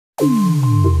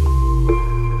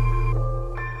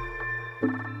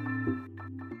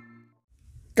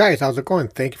Guys, how's it going?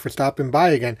 Thank you for stopping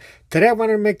by again. Today I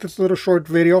wanted to make this little short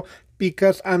video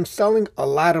because I'm selling a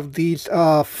lot of these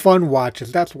fun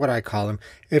watches. That's what I call them.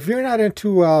 If you're not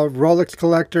into a Rolex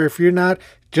collector, if you're not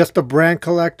just a brand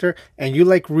collector and you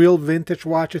like real vintage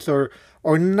watches or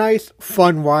nice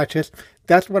fun watches,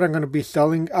 that's what I'm going to be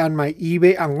selling on my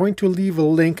eBay. I'm going to leave a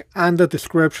link on the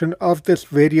description of this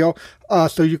video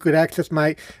so you could access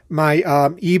my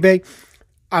eBay.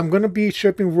 I'm going to be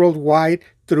shipping worldwide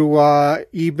through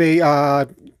eBay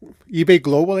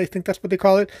Global, I think that's what they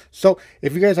call it. So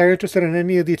if you guys are interested in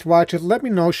any of these watches, let me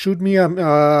know. Shoot me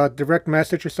a direct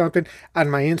message or something on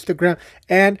my Instagram,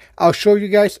 and I'll show you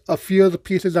guys a few of the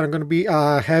pieces that I'm going to be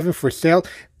having for sale.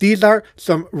 These are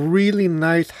some really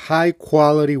nice high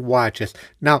quality watches.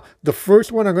 Now, the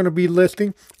first one I'm going to be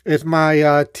listing is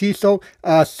my Tissot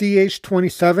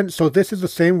CH27. So this is the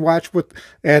same watch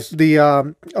as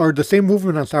the the same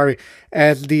movement, I'm sorry,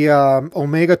 as the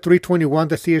Omega 321,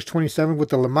 the CH27 with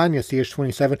the Lemania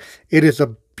CH27. It is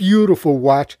a beautiful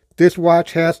watch. This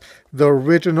watch has the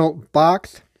original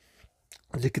box,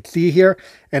 as you can see here,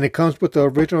 and it comes with the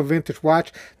original vintage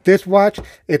watch. This watch,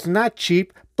 it's not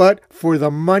cheap, but for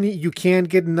the money, you can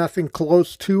get nothing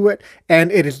close to it.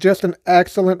 And it is just an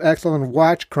excellent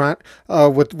watch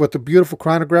with a beautiful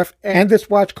chronograph. And this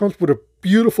watch comes with a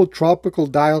beautiful tropical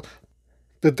dial.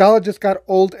 The dial just got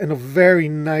old in a very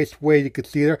nice way. You can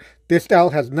see there. This dial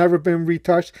has never been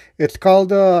retouched. It's called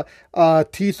Tissot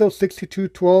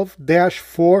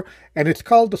 6212-4, and it's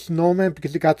called the Snowman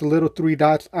because it got the little 3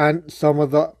 dots on some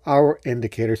of the hour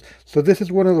indicators. So this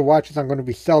is one of the watches I'm going to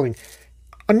be selling.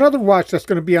 Another watch that's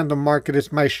going to be on the market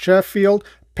is my Sheffield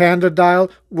Panda dial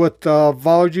with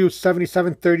Valjoux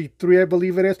 7733, I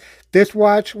believe it is. This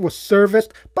watch was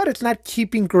serviced, but it's not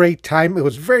keeping great time. It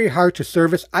was very hard to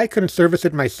service. I couldn't service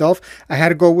it myself. I had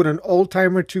to go with an old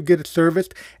timer to get it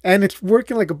serviced, and it's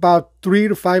working like about 3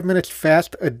 to 5 minutes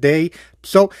fast a day.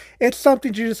 So it's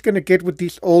something you're just going to get with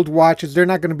these old watches. They're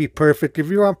not going to be perfect. If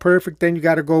you want perfect, then you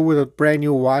got to go with a brand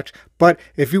new watch. But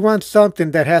if you want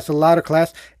something that has a lot of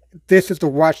class, this is the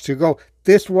watch to go.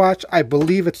 This watch, I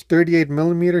believe it's 38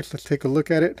 millimeters. Let's take a look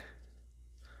at it.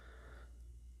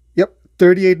 Yep,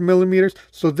 38 millimeters.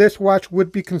 So this watch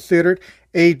would be considered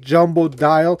a jumbo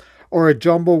dial or a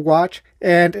jumbo watch.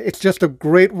 And it's just a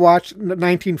great watch,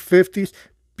 1950s.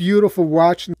 Beautiful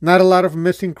watch. Not a lot of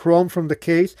missing chrome from the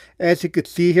case. As you could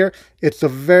see here, it's a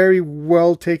very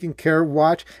well taken care of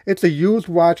watch. It's a used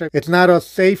watch. It's not a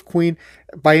safe queen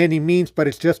by any means, but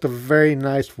it's just a very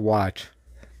nice watch.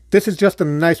 This is just a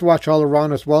nice watch all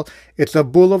around as well. It's a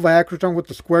Bulova Accutron with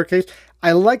the square case.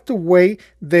 I like the way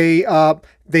they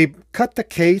cut the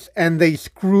case and they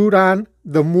screwed on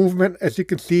the movement. As you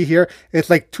can see here, it's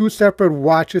like 2 separate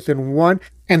watches in one.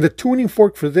 And the tuning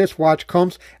fork for this watch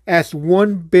comes as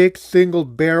one big single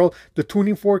barrel. The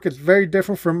tuning fork is very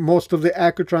different from most of the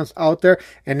Accutrons out there.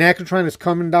 And Accutron is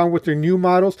coming down with their new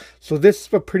models. So this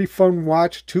is a pretty fun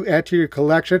watch to add to your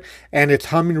collection. And it's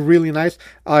humming really nice.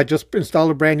 Just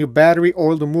installed a brand new battery,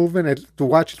 oiled the movement. And the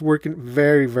watch is working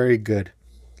very good.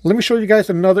 Let me show you guys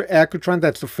another Accutron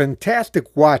that's a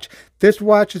fantastic watch. This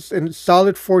watch is in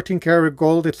solid 14 karat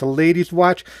gold. It's a ladies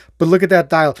watch. But look at that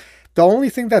dial. The only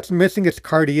thing that's missing is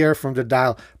Cartier from the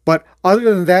dial. But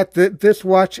other than that, this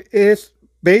watch is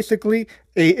basically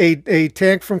a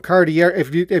tank from Cartier.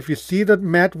 If you see the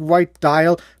matte white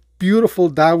dial, beautiful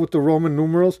dial with the Roman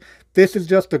numerals. This is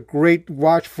just a great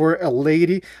watch for a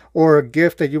lady or a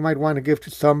gift that you might want to give to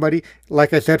somebody.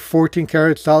 Like I said, 14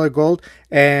 karat solid gold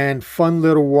and fun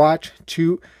little watch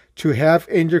to have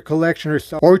in your collection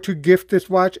or to gift this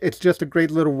watch. It's just a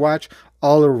great little watch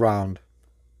all around.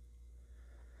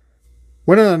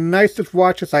 One of the nicest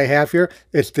watches I have here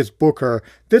is this Booker.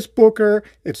 This Booker,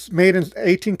 it's made in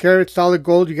 18 karat solid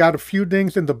gold. You got a few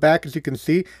dings in the back, as you can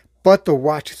see, but the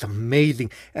watch is amazing.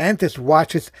 And this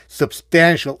watch is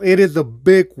substantial. It is a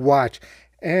big watch.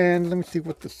 And let me see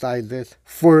what the size is.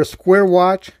 For a square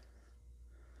watch,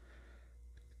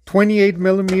 28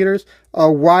 millimeters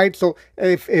wide. So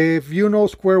if you know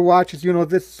square watches, you know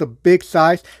this is a big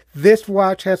size. This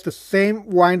watch has the same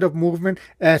wind-up movement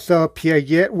as a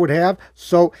Piaget would have.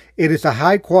 So it is a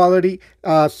high quality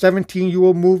 17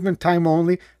 UL movement, time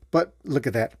only. But look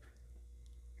at that.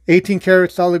 18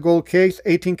 karat solid gold case,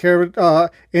 18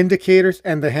 karat indicators,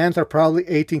 and the hands are probably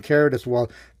 18 karat as well.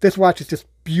 This watch is just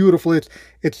beautiful. It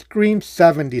screams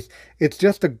 70s. It's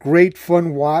just a great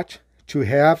fun watch to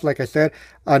have. Like I said,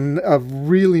 a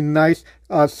really nice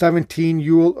 17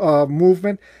 UL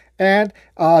movement, And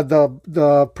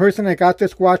the person I got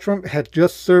this watch from had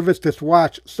just serviced this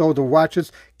watch, so the watch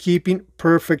is keeping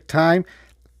perfect time.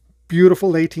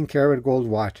 Beautiful 18 karat gold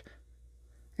watch.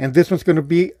 And this one's going to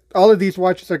be, all of these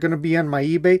watches are going to be on my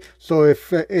eBay. So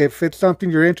if it's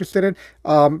something you're interested in,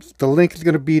 the link is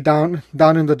going to be down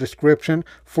in the description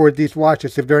for these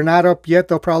watches. If they're not up yet,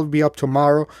 they'll probably be up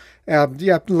tomorrow.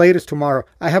 Yeah, latest tomorrow.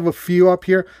 I have a few up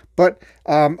here, but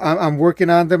I'm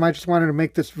working on them. I just wanted to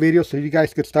make this video so you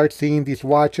guys could start seeing these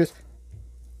watches.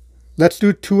 Let's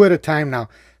do two at a time now.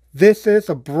 This is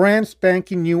a brand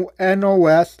spanking new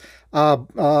NOS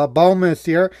Baume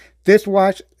here. This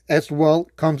watch as well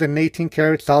comes in 18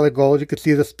 karat solid gold. You can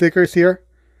see the stickers here.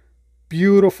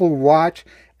 Beautiful watch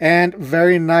and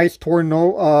very nice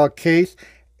Tourneau case.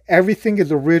 Everything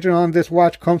is original on this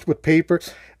watch. Comes with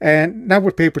papers, and not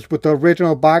with papers, with the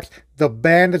original box. The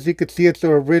band, as you can see, it's the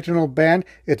original band.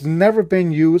 It's never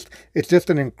been used. It's just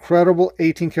an incredible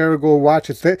 18 karat gold watch.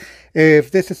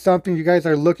 If this is something you guys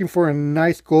are looking for, a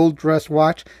nice gold dress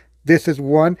watch, this is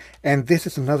one. And this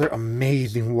is another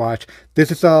amazing watch.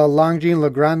 This is a Longines Le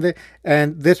Grande,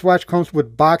 and this watch comes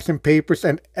with box and papers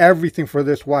and everything for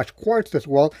this watch. Quartz as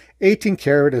well, 18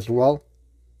 karat as well.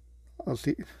 I'll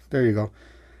see. There you go.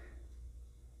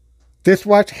 This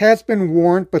watch has been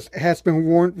worn, but has been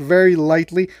worn very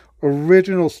lightly.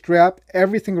 Original strap,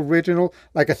 everything original.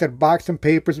 Like I said, box and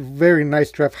papers, very nice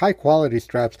straps, high quality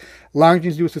straps.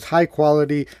 Longines uses high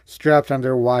quality straps on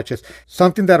their watches.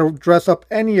 Something that'll dress up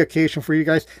any occasion for you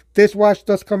guys. This watch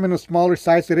does come in a smaller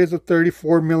size. It is a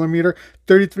 34 millimeter,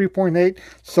 33.8.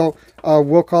 So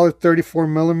we'll call it 34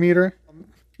 millimeter.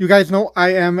 You guys know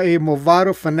I am a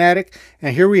Movado fanatic,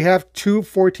 and here we have two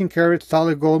 14 karat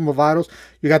solid gold Movados.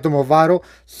 You got the Movado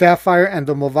Sapphire and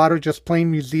the Movado just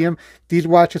plain Museum. These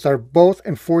watches are both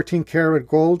in 14 karat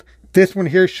gold. This one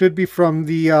here should be from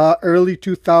the early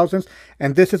 2000s,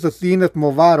 and this is a Zenith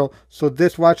Movado, so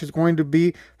this watch is going to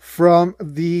be from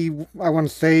the, I want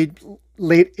to say,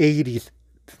 late 80s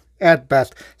at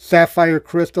best. Sapphire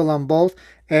crystal on both,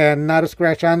 and not a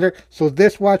scratch on there. So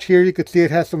this watch here, you can see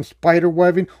it has some spider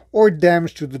webbing or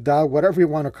damage to the dial, whatever you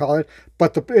want to call it,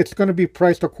 but it's going to be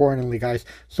priced accordingly, guys.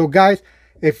 So guys,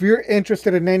 if you're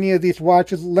interested in any of these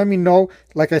watches, let me know.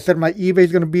 Like I said, my eBay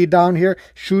is going to be down here.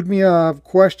 Shoot me a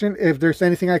question. If there's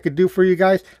anything I could do for you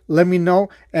guys, let me know.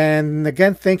 And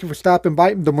again, thank you for stopping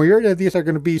by. The majority of these are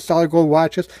going to be solid gold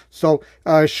watches. So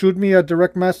shoot me a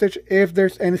direct message if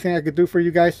there's anything I could do for you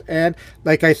guys. And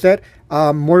like I said,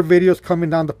 more videos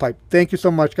coming down the pipe. Thank you so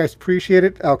much, guys. Appreciate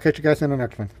it. I'll catch you guys in the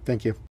next one. Thank you.